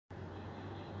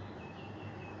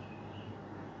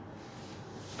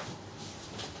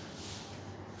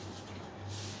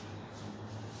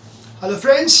Hello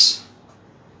friends,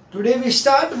 today we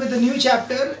start with a new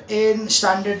chapter in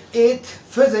Standard 8th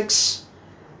Physics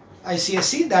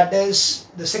ICSE, that is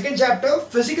the second chapter,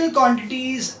 Physical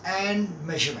Quantities and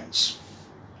Measurements.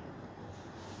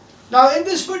 Now in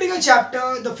this particular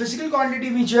chapter, the physical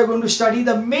quantity which we are going to study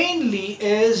mainly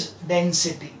is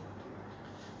density.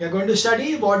 We are going to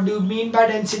study what do you mean by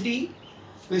density.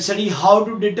 We'll study how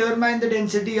to determine the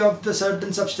density of the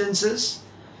certain substances.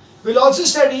 We'll also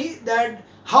study that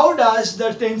how does the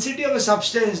density of a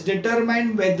substance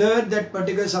determine whether that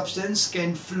particular substance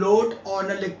can float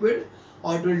on a liquid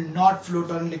or it will not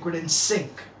float on a liquid and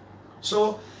sink.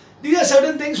 So these are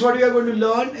certain things what we are going to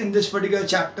learn in this particular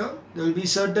chapter. There will be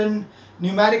certain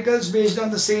numericals based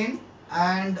on the same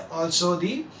and also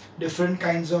the different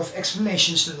kinds of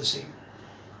explanations to the same.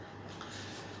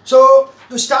 So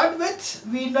to start with,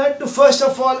 we need to first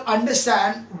of all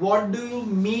understand what do you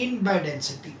mean by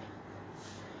density.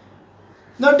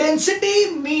 Now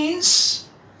density means,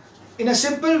 in a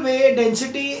simple way,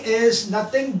 density is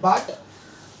nothing but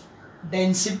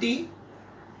density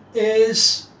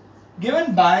is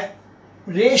given by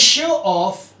ratio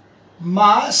of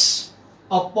mass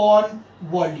upon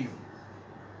volume.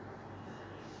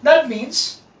 That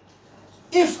means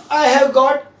if I have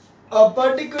got a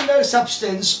particular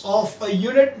substance of a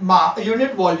unit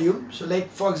volume, so like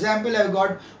for example I have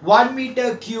got 1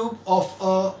 meter cube of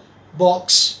a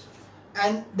box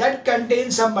and that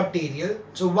contains some material.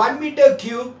 So 1 meter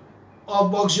cube of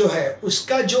box जो है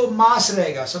उसका जो mass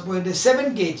रहेगा, suppose it is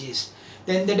 7 kgs,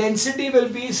 then the density will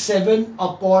be 7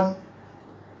 upon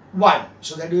 1.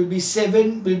 So that will be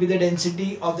 7 will be the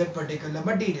density of that particular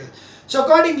material. So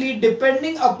accordingly,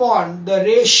 depending upon the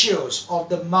ratios of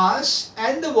the mass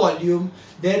and the volume,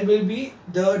 there will be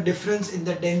the difference in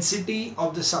the density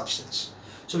of the substance.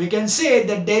 So we can say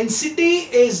the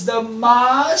density is the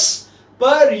mass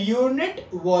per unit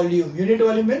volume. Unit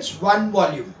volume means one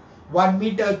volume. 1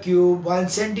 meter cube, 1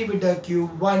 centimeter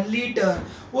cube, 1 liter,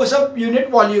 वो सब unit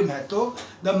volume है. तो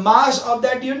the mass of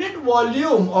that unit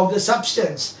volume of the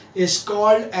substance is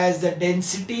called as the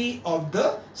density of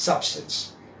the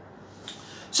substance.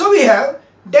 So we have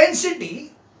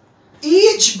density.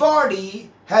 Each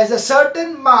body has a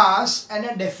certain mass and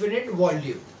a definite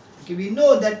volume. Okay, we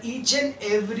know that each and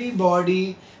every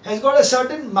body has got a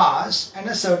certain mass and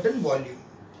a certain volume.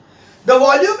 The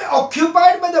volume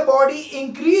occupied by the body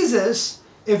increases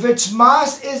if its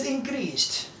mass is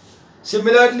increased.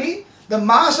 Similarly, the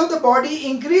mass of the body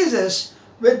increases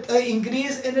with an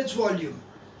increase in its volume.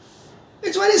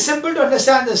 It's very simple to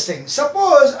understand this thing.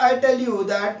 Suppose I tell you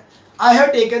that I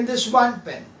have taken this one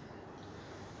pen.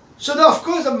 So of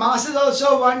course the mass is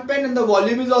also one pen and the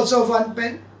volume is also one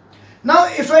pen. Now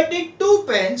if I take 2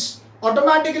 pens,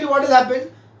 automatically what has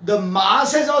happened? The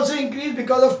mass has also increased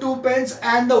because of 2 pens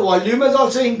and the volume has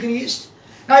also increased.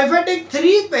 Now if I take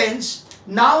 3 pens,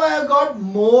 now I have got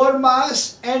more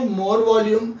mass and more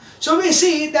volume. So we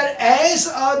see that as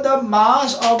the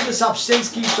mass of the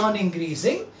substance keeps on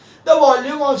increasing, the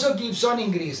volume also keeps on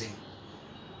increasing.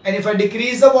 And if I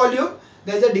decrease the volume,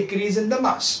 there is a decrease in the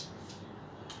mass.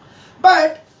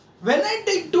 But when I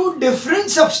take 2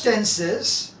 different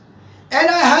substances and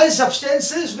I have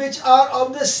substances which are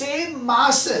of the same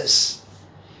masses,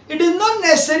 it is not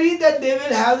necessary that they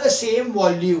will have the same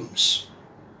volumes.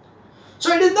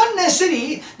 So it is not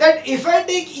necessary that if I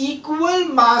take equal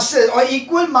masses or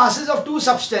equal masses of 2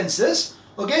 substances,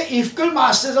 okay, equal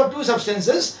masses of 2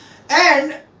 substances,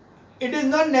 and it is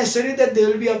not necessary that they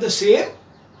will be of the same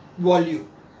volume.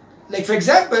 Like for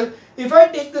example, if I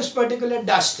take this particular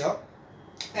duster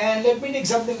and let me take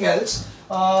something else.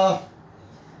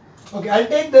 Okay, I'll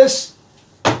take this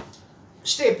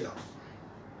stapler.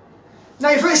 Now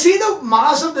if I see the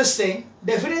mass of this thing,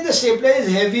 definitely the stapler is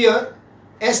heavier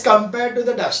as compared to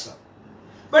the duster.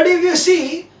 But if you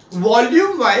see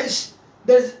volume wise,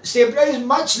 the stapler is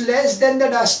much less than the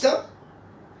duster.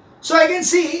 So I can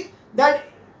see that,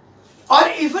 or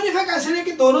even if I consider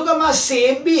कि दोनों का mass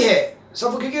same भी है,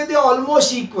 so क्योंकि they are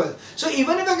almost equal. So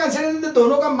even if I consider that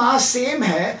दोनों का mass same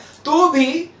है, तो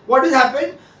भी what will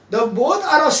happen? The both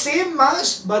are of same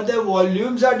mass, but their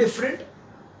volumes are different.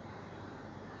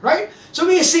 Right? So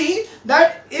we see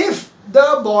that if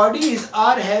the bodies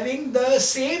are having the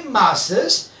same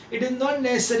masses, it is not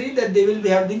necessary that they will be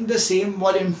having the same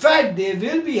volume. In fact, they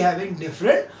will be having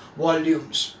different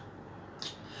volumes.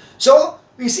 So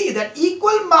we see that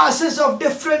equal masses of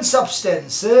different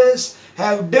substances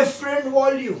have different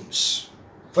volumes.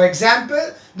 For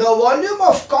example, the volume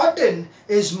of cotton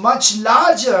is much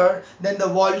larger than the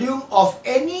volume of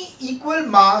any equal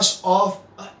mass of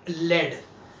lead.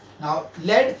 Now,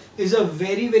 lead is a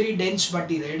very dense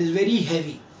material. It is very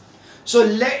heavy. So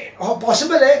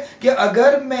possible है कि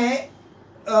अगर मैं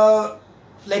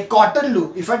like cotton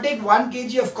लूँ, if I take 1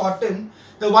 kg of cotton,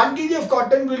 the 1 kg of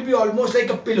cotton will be almost like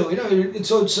a pillow, you know, it's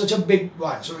such a big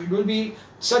one, so it will be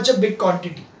such a big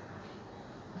quantity.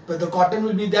 But the cotton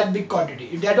will be that big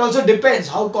quantity. That also depends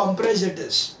how compressed it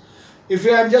is. If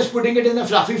I am just putting it in a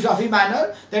fluffy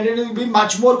manner, then it will be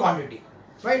much more quantity,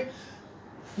 right?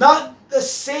 Now the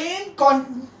same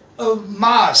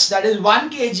mass, that is 1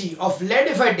 kg of lead,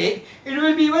 if I take, it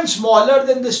will be even smaller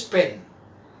than this pen.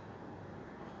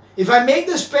 If I make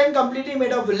this pen completely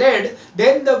made of lead,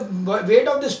 then the weight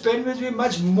of this pen will be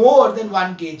much more than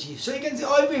 1 kg. So you can see,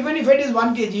 or even if it is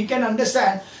 1 kg, you can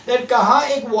understand that कहाँ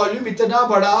एक volume इतना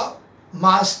बड़ा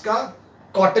mass का,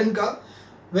 cotton का,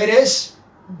 whereas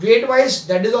weight wise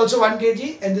that is also 1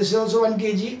 kg and this is also 1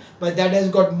 kg, but that has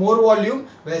got more volume,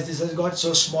 whereas this has got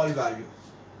so small value.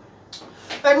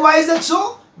 And why is that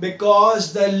so?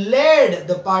 Because the lead,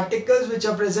 the particles which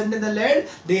are present in the lead,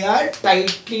 they are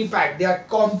tightly packed, they are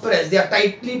compressed, they are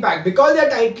tightly packed. Because they are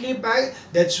tightly packed,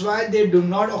 that's why they do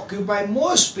not occupy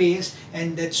more space,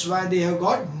 and that's why they have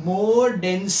got more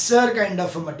denser kind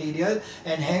of a material,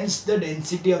 and hence the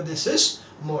density of this is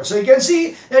more. So you can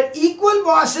see that equal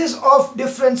masses of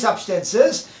different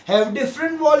substances have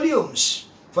different volumes.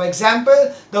 For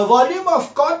example, the volume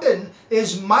of cotton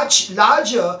is much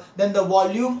larger than the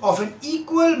volume of an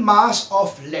equal mass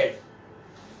of lead.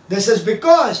 This is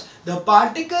because the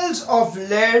particles of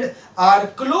lead are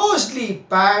closely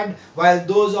packed while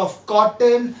those of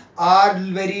cotton are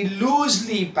very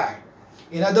loosely packed.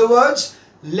 In other words,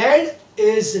 lead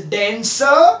is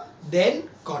denser than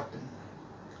cotton.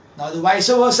 Now the vice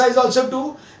versa is also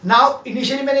true. Now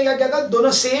initially मैंने क्या किया था,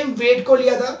 दोनों same weight को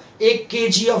लिया था, 1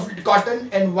 kg of cotton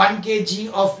and 1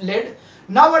 kg of lead.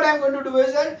 Now what I am going to do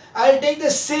is that I will take the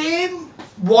same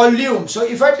volume. So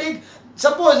if I take,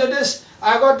 suppose it is,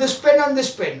 I got this pen and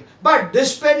this pen, but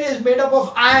this pen is made up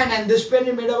of iron and this pen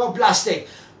is made up of plastic.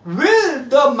 Will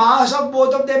the mass of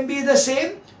both of them be the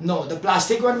same? No, the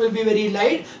plastic one will be very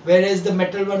light, whereas the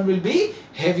metal one will be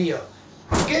heavier.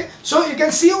 Okay, so you can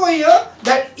see over here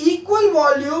that equal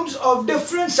volumes of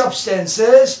different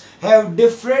substances have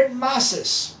different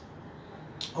masses.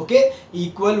 Okay,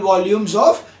 equal volumes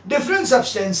of different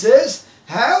substances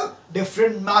have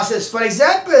different masses. For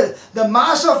example, the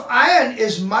mass of iron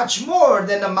is much more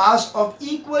than the mass of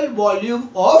equal volume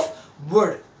of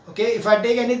wood. Okay, if I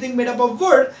take anything made up of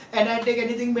wood and I take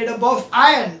anything made up of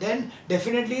iron, then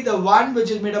definitely the one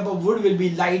which is made up of wood will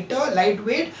be lighter,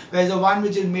 lightweight, whereas the one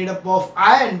which is made up of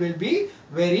iron will be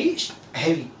very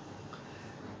heavy.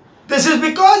 This is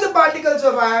because the particles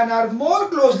of iron are more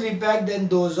closely packed than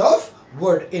those of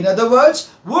wood. In other words,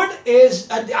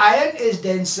 the iron is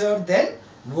denser than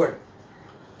wood.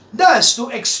 Thus, to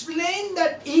explain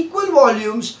that equal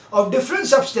volumes of different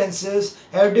substances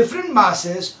have different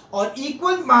masses, or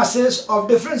equal masses of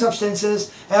different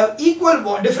substances have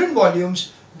different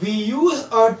volumes, we use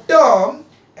a term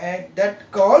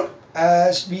called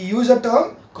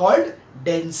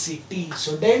density.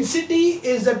 So density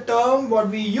is the term what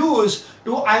we use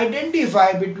to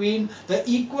identify between the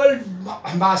equal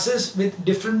masses with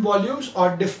different volumes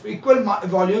or equal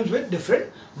volumes with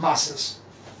different masses.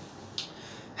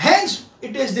 Hence,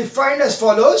 it is defined as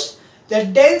follows: the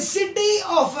density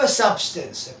of a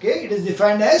substance. Okay, it is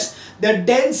defined as the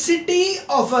density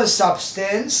of a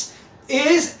substance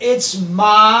is its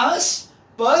mass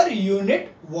per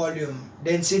unit volume.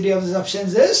 Density of the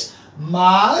substance is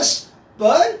mass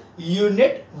per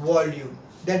unit volume.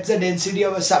 That's the density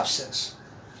of a substance.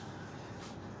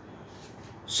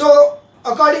 So,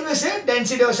 accordingly, we say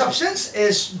density of a substance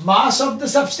is mass of the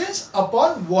substance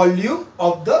upon volume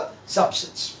of the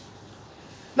substance.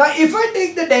 Now, if I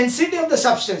take the density of the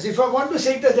substance, if I want to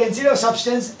take the density of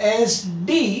substance as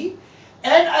D,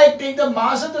 and I take the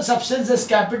mass of the substance as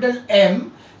capital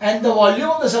M, and the volume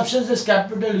of the substance as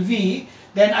capital V,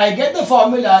 then I get the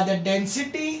formula that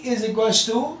density is equals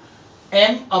to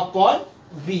M upon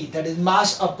V, that is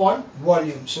mass upon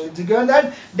volume. So, it's given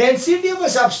that density of a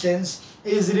substance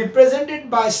is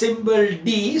represented by symbol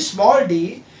D, small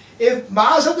d, if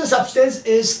mass of the substance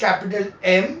is capital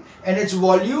M and its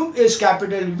volume is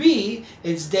capital V,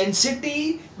 its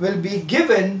density will be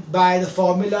given by the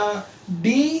formula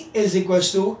D is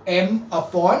equals to M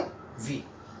upon V.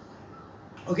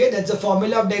 Okay, that's the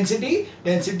formula of density.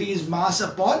 Density is mass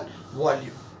upon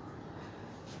volume.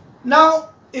 Now,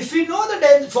 if we know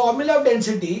the formula of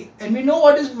density and we know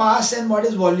what is mass and what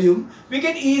is volume, we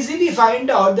can easily find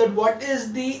out that what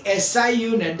is the SI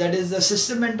unit, that is the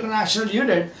System International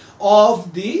Unit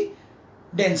of the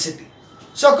density.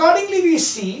 So accordingly, we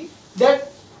see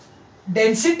that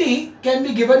density can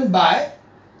be given by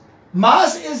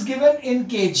mass is given in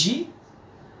kg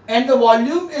and the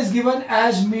volume is given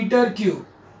as meter cube.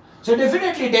 So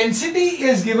definitely density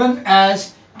is given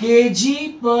as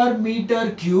kg per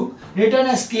meter cube, written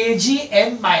as kg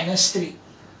m minus 3.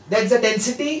 That's the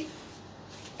density,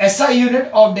 SI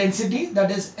unit of density,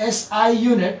 that is SI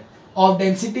unit of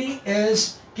density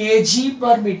is kg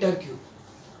per meter cube.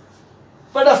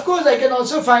 But of course I can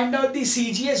also find out the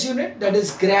CGS unit, that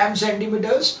is gram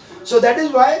centimeters. So that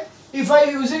is why if I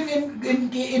using in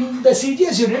the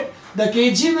CGS unit, the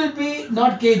kg will be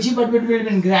not kg but it will be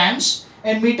in grams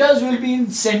and meters will be in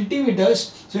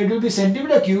centimeters. So it will be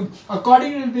centimeter cube.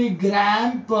 Accordingly it will be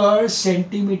gram per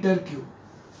centimeter cube.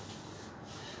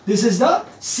 This is the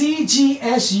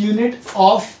CGS unit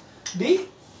of the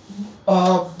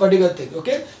particular thing.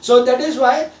 Okay, so that is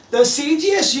why the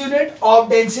CGS unit of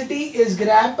density is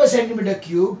gram per centimeter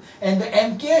cube and the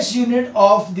MKS unit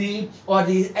of the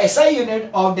SI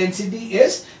unit of density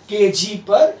is kg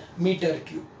per meter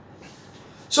cube.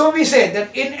 So we say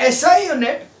that in SI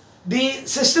unit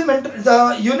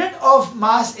the unit of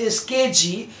mass is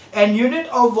kg and unit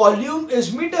of volume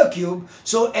is meter cube.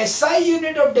 So SI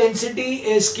unit of density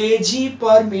is kg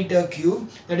per meter cube,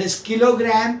 that is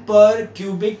kilogram per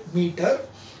cubic meter.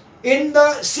 In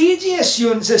the CGS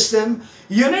unit system,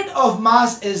 unit of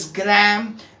mass is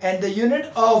gram and the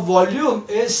unit of volume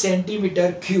is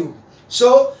centimeter cube.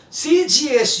 So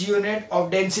CGS unit of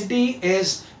density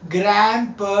is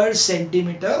gram per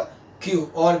centimeter cube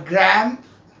or gram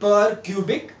per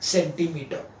cubic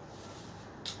centimeter.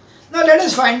 Now let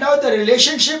us find out the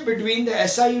relationship between the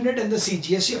SI unit and the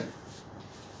CGS unit.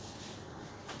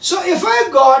 So if I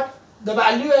got the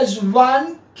value as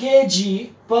 1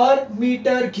 kg per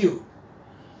meter cube,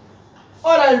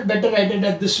 or I'll better write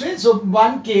it this way, so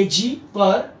 1 kg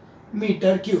per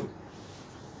meter cube.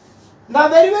 Now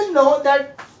very well know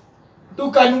that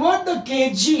to convert the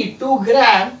kg to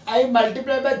gram, I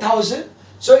multiply by 1000,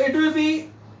 so it will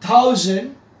be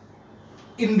 1000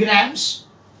 in grams.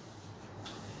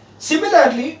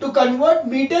 Similarly, to convert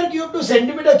meter cube to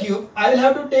centimeter cube, I will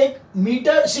have to take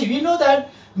meter. See, we know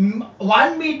that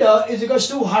 1 meter is equals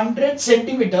to 100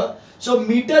 centimeter. So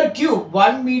meter cube,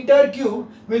 1 meter cube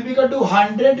will be equal to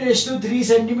 100 raised to 3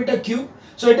 centimeter cube.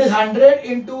 So it is 100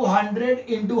 into 100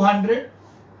 into 100.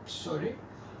 Sorry.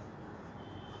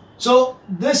 So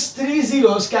this 3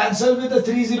 zeros cancel with the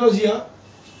 3 zeros here.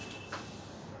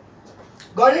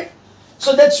 Got it?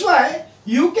 So that's why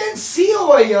you can see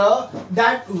over here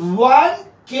that 1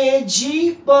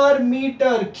 kg per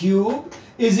meter cube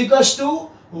is equals to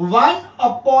 1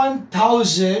 upon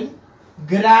 1000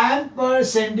 gram per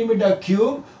centimeter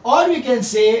cube, or we can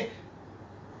say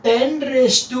 10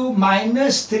 raised to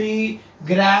minus 3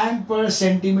 gram per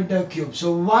centimeter cube.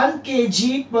 So 1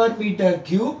 kg per meter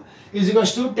cube is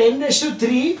equals to 10 raised to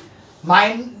 3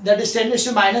 that is 10 raised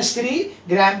to minus 3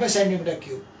 gram per centimeter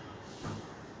cube.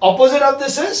 Opposite of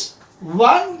this is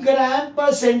 1 gram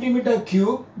per centimeter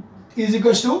cube is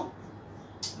equals to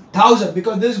 1000,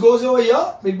 because this goes over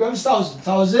here, it becomes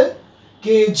 1000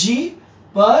 kg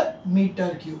per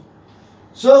meter cube.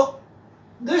 So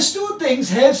these two things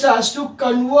helps us to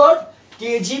convert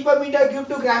kg per meter cube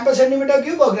to gram per centimeter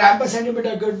cube or gram per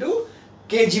centimeter cube to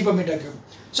kg per meter cube.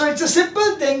 So it's a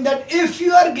simple thing that if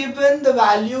you are given the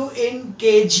value in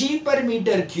kg per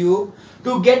meter cube,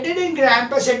 to get it in gram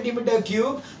per centimeter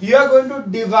cube, you are going to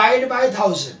divide by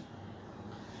 1000.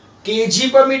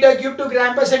 Kg per meter cube to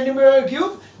gram per centimeter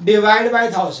cube, divide by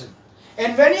 1000.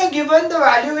 And when you are given the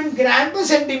value in gram per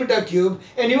centimeter cube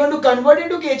and you want to convert it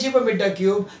to kg per meter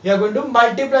cube, you are going to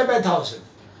multiply by 1000.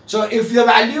 So if the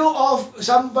value of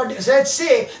let's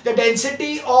say the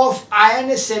density of iron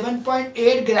is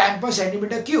 7.8 gram per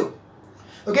centimeter cube.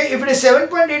 Okay, if it is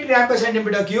 7.8 gram per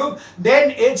centimeter cube, then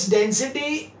its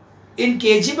density in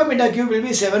kg per meter cube will be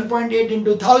 7.8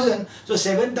 into 1000. So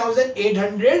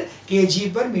 7800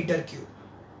 kg per meter cube.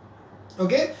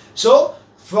 Okay, so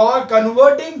for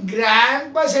converting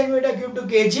gram per centimeter cube to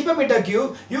kg per meter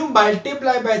cube, you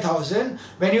multiply by 1000.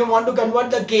 When you want to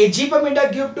convert the kg per meter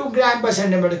cube to gram per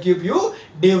centimeter cube, you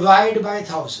divide by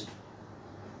 1000.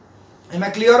 Am I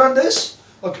clear on this?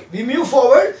 Okay, we move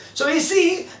forward. So we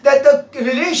see that the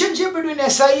relationship between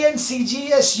SI and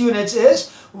CGS units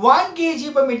is 1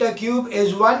 kg per meter cube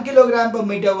is 1 kilogram per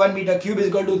meter. 1 meter cube is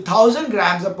equal to 1000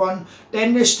 grams upon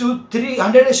 10 raised to 3,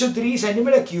 100 raised to 3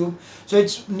 centimeter cube. So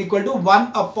it's equal to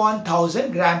 1 upon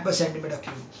 1000 gram per centimeter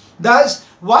cube. Thus,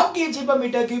 1 kg per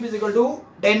meter cube is equal to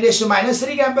 10 raised to minus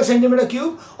 3 gram per centimeter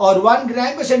cube, or 1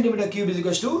 gram per centimeter cube is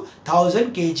equal to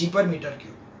 1000 kg per meter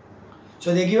cube.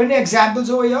 So they given examples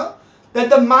over here that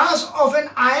the mass of an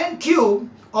iron cube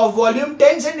of volume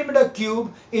 10 centimeter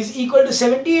cube is equal to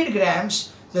 78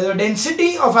 grams. So the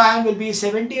density of iron will be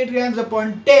 78 grams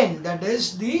upon 10, that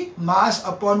is the mass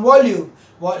upon volume.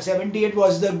 78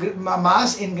 was the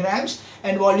mass in grams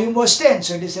and volume was 10.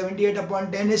 So it is 78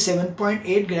 upon 10 is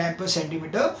 7.8 gram per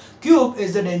centimeter cube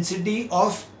is the density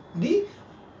of the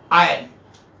iron.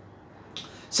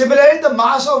 Similarly, the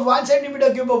mass of 1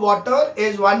 centimeter cube of water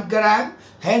is 1 gram.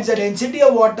 Hence, the density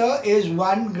of water is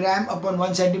 1 gram upon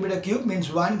 1 centimeter cube means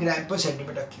 1 gram per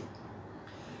centimeter cube.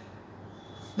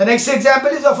 The next example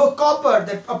is of a copper.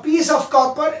 That a piece of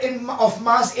copper of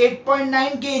mass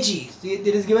 8.9 kg. It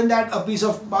is given that a piece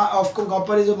of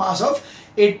copper is a mass of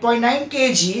 8.9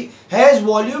 kg has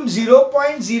volume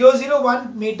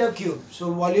 0.001 meter cube.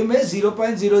 So volume is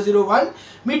 0.001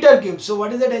 meter cube. So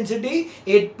what is the density?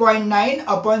 8.9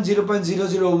 upon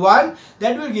 0.001.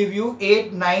 That will give you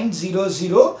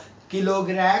 8900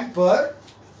 kilogram per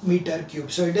meter cube.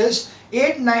 So it is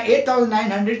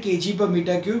 8,900 kg per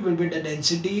meter cube will be the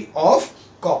density of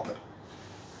copper.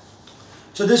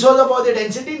 So this was about the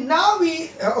density. Now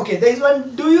there is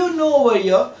one do you know over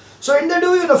here. So in the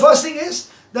do you know, first thing is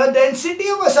the density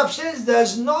of a substance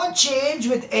does not change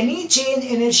with any change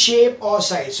in its shape or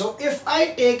size. So if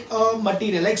I take a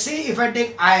material, like say if I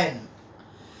take iron,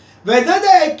 whether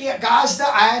I cast the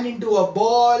iron into a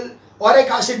ball, or I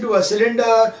cast into a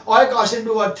cylinder, or I cast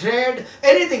into a thread,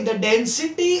 anything, the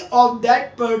density of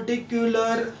that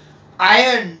particular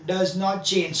iron does not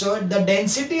change. So the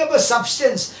density of a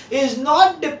substance is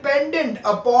not dependent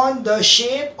upon the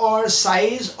shape or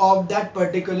size of that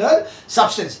particular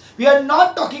substance. We are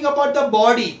not talking about the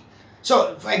body.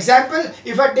 So for example,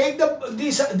 if I take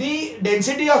the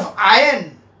density of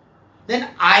iron, then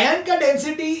iron का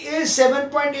density is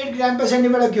 7.8 gram per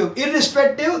centimeter cube,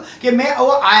 irrespective कि मैं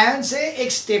वो iron से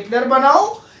एक stapler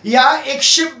बनाऊं या एक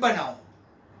ship बनाऊं.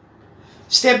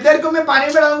 Stapler को मैं पानी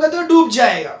में डालूंगा तो डूब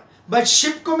जाएगा, but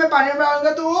ship को मैं पानी में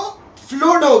डालूंगा तो वो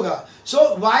float होगा.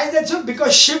 So why is that so?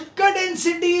 Because ship का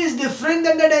density is different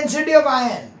than the density of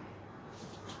iron.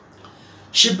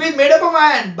 Ship is made up of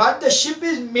iron, but the ship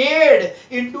is made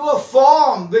into a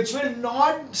form which will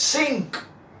not sink.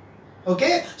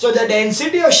 Okay, so the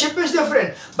density of ship is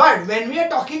different. But when we are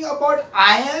talking about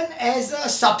iron as a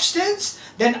substance,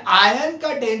 then iron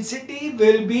ka density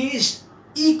will be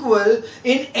equal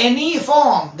in any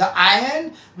form. The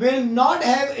iron will not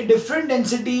have different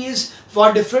densities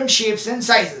for different shapes and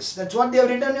sizes. That's what they have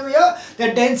written over here.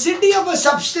 The density of a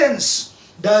substance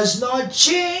does not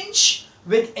change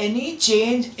with any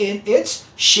change in its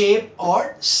shape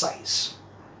or size.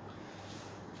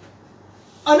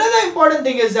 Another important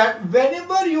thing is that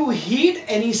whenever you heat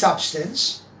any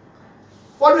substance,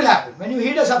 what will happen? When you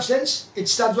heat a substance, it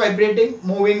starts vibrating,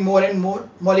 moving more and more,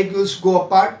 molecules go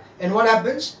apart, and what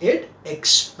happens? It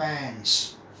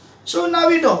expands. So now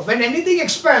we know, when anything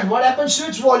expands, what happens to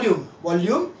its volume?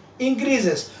 Volume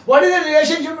increases. What is the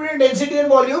relationship between density and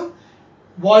volume?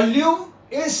 Volume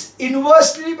is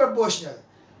inversely proportional.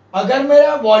 अगर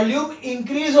मेरा volume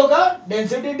increase होगा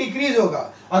density decrease होगा,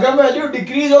 अगर value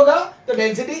decrease होगा तो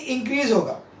density increase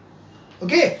होगा.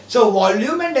 Okay, so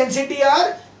volume and density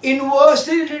are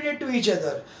inversely related to each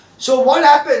other. So what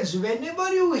happens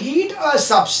whenever you heat a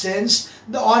substance,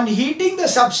 on heating the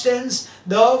substance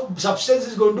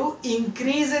is going to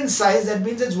increase in size. That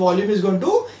means its volume is going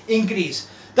to increase.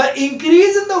 The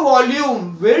increase in the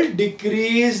volume will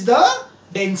decrease the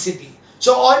density.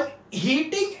 So on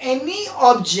heating any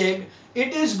object,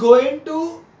 it is going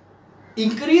to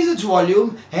increase its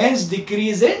volume, hence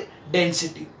decrease in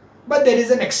density. But there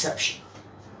is an exception.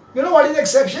 You know what is the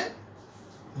exception?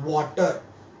 Water.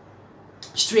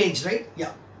 Strange, right?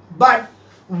 Yeah. But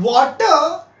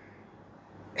water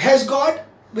has got,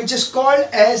 which is called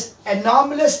as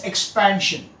anomalous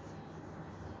expansion.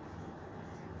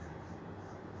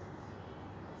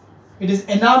 It is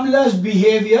anomalous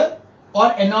behavior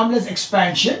or anomalous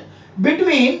expansion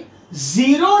between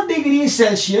 0 degrees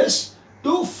Celsius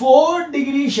to 4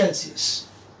 degrees Celsius.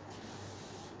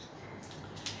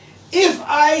 If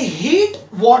I heat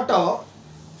water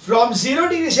from 0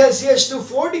 degrees Celsius to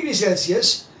 4 degrees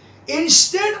Celsius,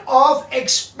 instead of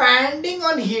expanding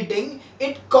on heating,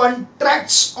 it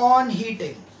contracts on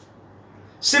heating.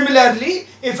 Similarly,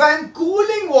 if I am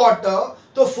cooling water,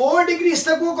 तो 4 degrees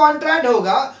तक वो contract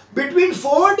होगा. Between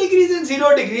 4 degrees and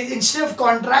 0 degrees, instead of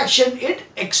contraction, it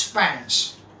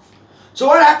expands. So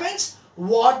what happens?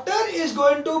 Water is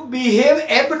going to behave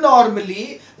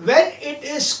abnormally when it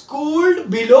is cooled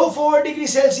below 4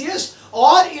 degrees Celsius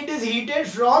or it is heated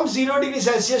from 0 degrees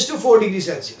Celsius to 4 degrees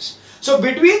Celsius. So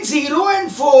between 0 and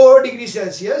 4 degrees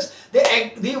Celsius,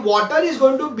 the water is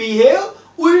going to behave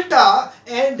ulta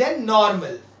and then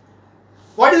normal.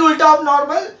 What is ulta of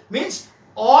normal? Means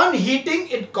On heating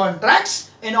it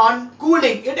contracts and on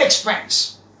cooling it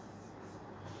expands.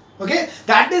 Okay,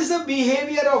 that is the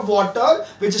behavior of water,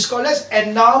 which is called as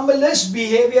anomalous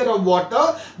behavior of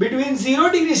water between 0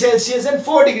 degrees Celsius and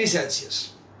 4 degrees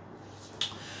Celsius.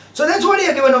 So that's what you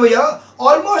are given over here.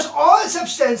 Almost all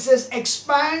substances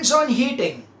expands on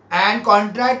heating and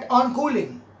contract on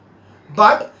cooling,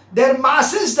 but their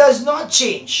masses does not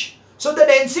change. So the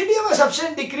density of a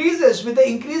substance decreases with the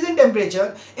increase in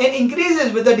temperature and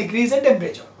increases with the decrease in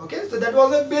temperature. Okay, so that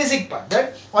was the basic part,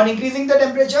 that on increasing the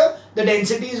temperature, the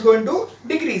density is going to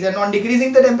decrease, and on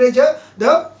decreasing the temperature,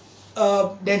 the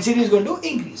density is going to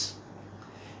increase.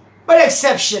 But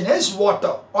exception is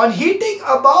water. On heating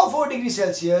above 4 degrees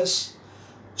Celsius,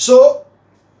 so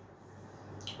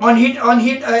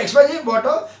expansion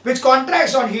water, which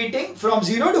contracts on heating from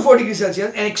 0 to 4 degrees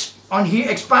Celsius and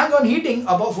expands on heating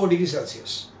above 4 degrees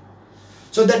Celsius.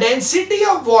 So the density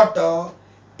of water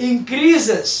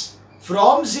increases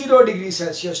from 0 degrees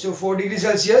Celsius to 4 degrees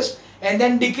Celsius and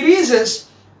then decreases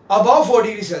above 4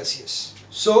 degrees Celsius.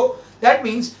 So that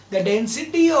means the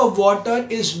density of water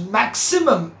is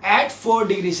maximum at 4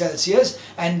 degrees Celsius,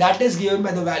 and that is given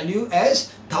by the value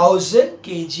as 1000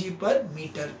 kg per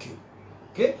meter cube.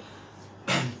 Okay,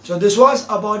 so this was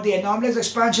about the anomalous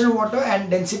expansion of water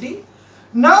and density.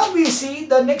 Now we see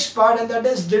the next part, and that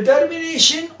is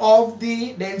determination of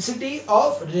the density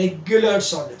of regular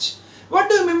solids. What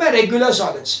do you mean by regular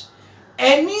solids?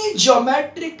 Any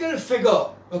geometrical figure,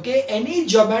 okay, any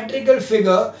geometrical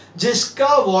figure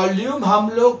जिसका volume हम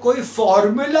लोग कोई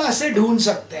formula से ढूंढ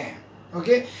सकते हैं.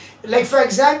 Okay, like for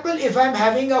example, if I am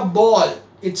having a ball,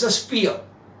 it's a sphere.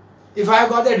 If I have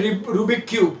got a Rubik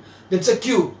cube, it's a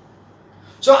cube.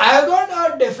 So I have got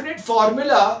a definite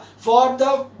formula for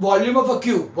the volume of a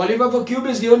cube. Volume of a cube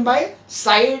is given by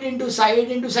side into side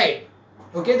into side.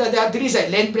 Okay, that there are 3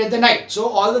 sides, length, breadth and height. So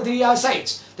all the 3 are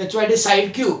sides. That's why it is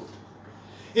side cube.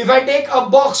 If I take a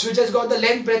box which has got the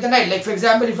length, breadth and height, like for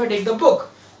example, if I take the book,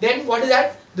 then what is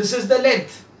that? This is the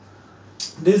length.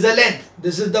 This is the length.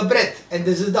 This is the breadth. And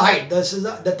this is the height. This is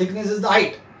the thickness is the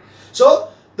height. So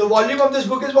the volume of this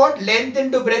book is what? Length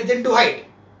into breadth into height.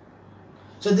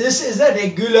 So this is a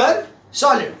regular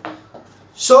solid.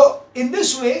 So in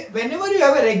this way, whenever you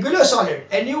have a regular solid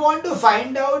and you want to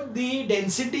find out the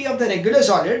density of the regular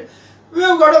solid, we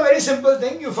have got a very simple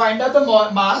thing. You find out the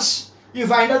mass, you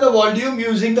find out the volume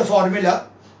using the formula,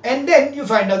 and then you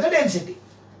find out the density.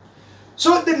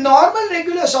 So the normal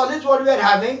regular solids what we are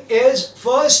having is,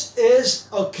 first is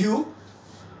a cube,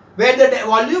 where the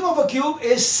volume of a cube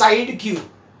is side cube.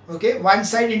 Okay, one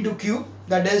side into cube,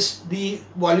 that is the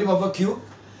volume of a cube.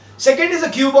 Second is a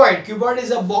cuboid. Cuboid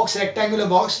is a box, rectangular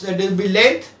box, that will be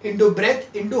length into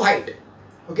breadth into height.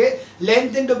 Okay,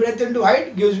 length into breadth into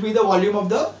height gives me the volume of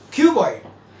the cuboid.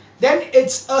 Then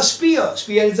it's a sphere.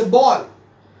 Sphere is a ball.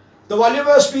 The volume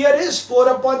of a sphere is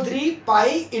 4/3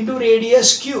 pi into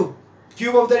radius cube.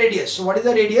 Cube of the radius. So what is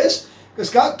the radius?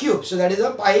 Iska cube. So that is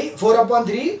a pi,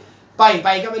 4/3 pi.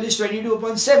 Pi ka value is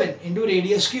 22/7 into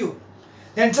radius cube.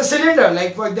 Then it's a cylinder,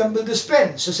 like for example this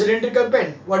pen. So cylindrical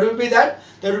pen, what will be that?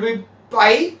 That will be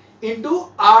pi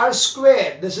into r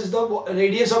square. This is the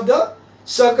radius of the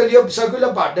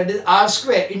circular part, that is r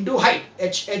square into height.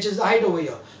 H is the height over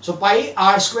here. So pi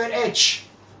r square h.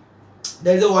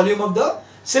 That is the volume of the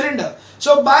cylinder.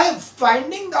 So by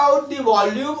finding out the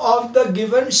volume of the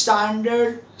given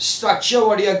standard structure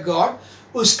what you have got,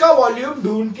 उसका volume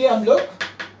ढूंढ के हम लोग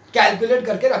calculate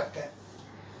करके रखते हैं.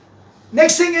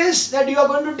 Next thing is that you are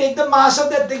going to take the mass of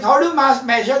that thing. How do you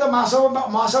measure the mass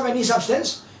of any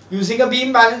substance? Using a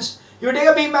beam balance. You take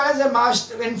a beam balance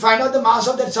and find out the mass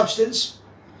of that substance.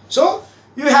 So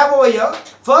you have over here,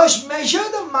 first measure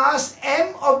the mass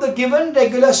m of the given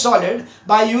regular solid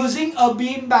by using a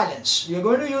beam balance. You are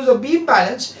going to use a beam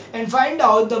balance and find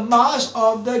out the mass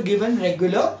of the given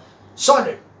regular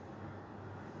solid.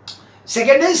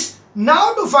 Second is,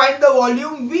 now to find the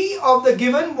volume V of the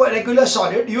given regular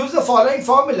solid, use the following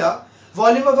formula.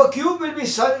 Volume of a cube will be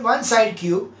one side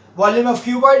cube. Volume of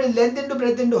cuboid is length into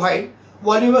breadth into height.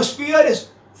 Volume of sphere is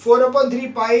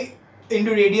 4/3 pi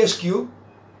into radius cube.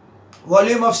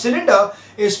 Volume of cylinder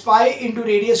is pi into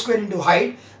radius square into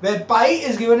height, where pi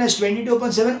is given as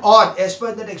 22/7, or as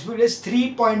per the textbook is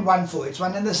 3.14. It's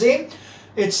one and the same.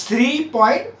 It's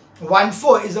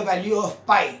 3.14 is the value of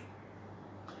pi.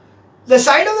 The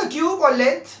side of the cube or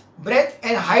length, breadth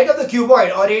and height of the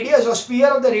cuboid or radius or sphere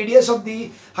of the radius of the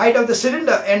height of the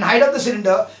cylinder and height of the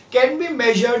cylinder can be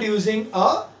measured using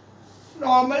a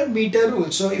normal meter rule.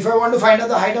 So if I want to find out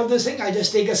the height of this thing, I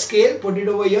just take a scale, put it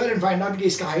over here and find out कि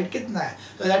इसका height कितना है.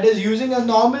 So that is using a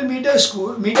normal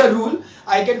meter rule,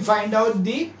 I can find out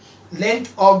the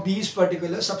length of these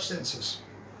particular substances.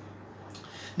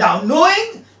 Now,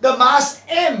 knowing the mass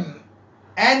m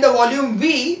and the volume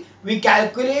v, we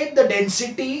calculate the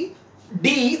density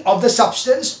d of the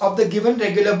substance of the given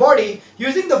regular body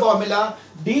using the formula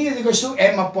d is equals to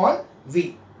m upon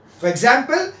v. For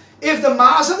example, if the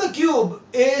mass of the cube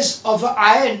is of an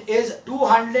iron is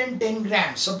 210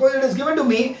 grams, suppose it is given to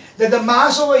me that the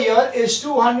mass over here is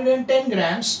 210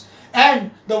 grams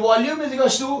and the volume is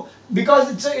equals to,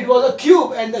 because it was a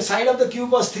cube and the side of the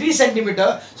cube was 3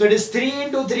 centimeter, so it is 3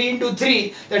 into 3 into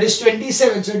 3, that is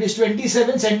 27, so it is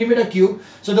 27 centimeter cube.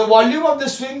 So the volume of the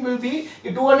swing will be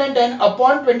 210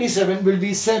 upon 27 will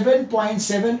be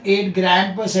 7.78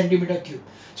 gram per centimeter cube.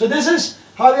 So this is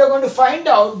how we are going to find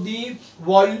out the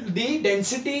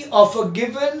density of a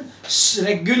given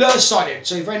regular solid.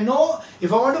 So if I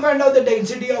want to find out the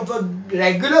density of a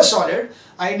regular solid,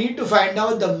 I need to find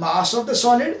out the mass of the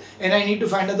solid and I need to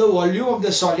find out the volume of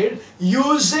the solid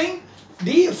using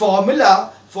the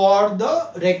formula for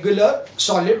the regular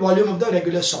solid, volume of the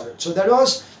regular solid. So that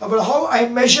was about how I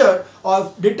measure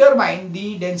or determine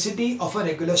the density of a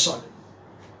regular solid.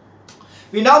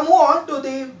 We now move on to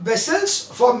the vessels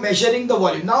for measuring the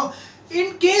volume. Now,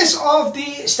 in case of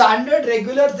the standard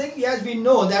regular thing, yes, we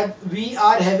know that we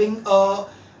are having a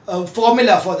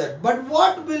formula for that. But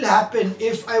what will happen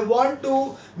if I want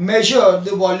to measure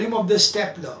the volume of the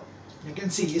stapler? You can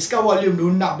see, iska volume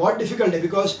dhundna, बहुत difficult है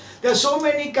because there are so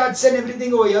many cuts and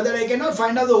everything over here that I cannot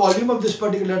find out the volume of this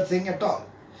particular thing at all.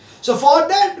 So for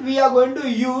that, we are going to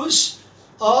use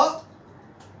a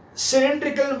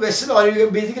cylindrical vessel, or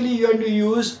basically you are going to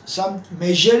use some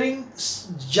measuring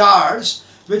jars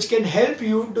which can help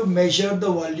you to measure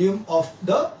the volume of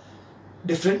the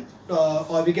different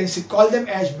or we can call them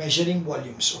as measuring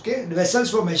volumes. Okay, the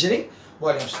vessels for measuring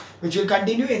volumes, which will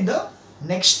continue in the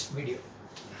next video.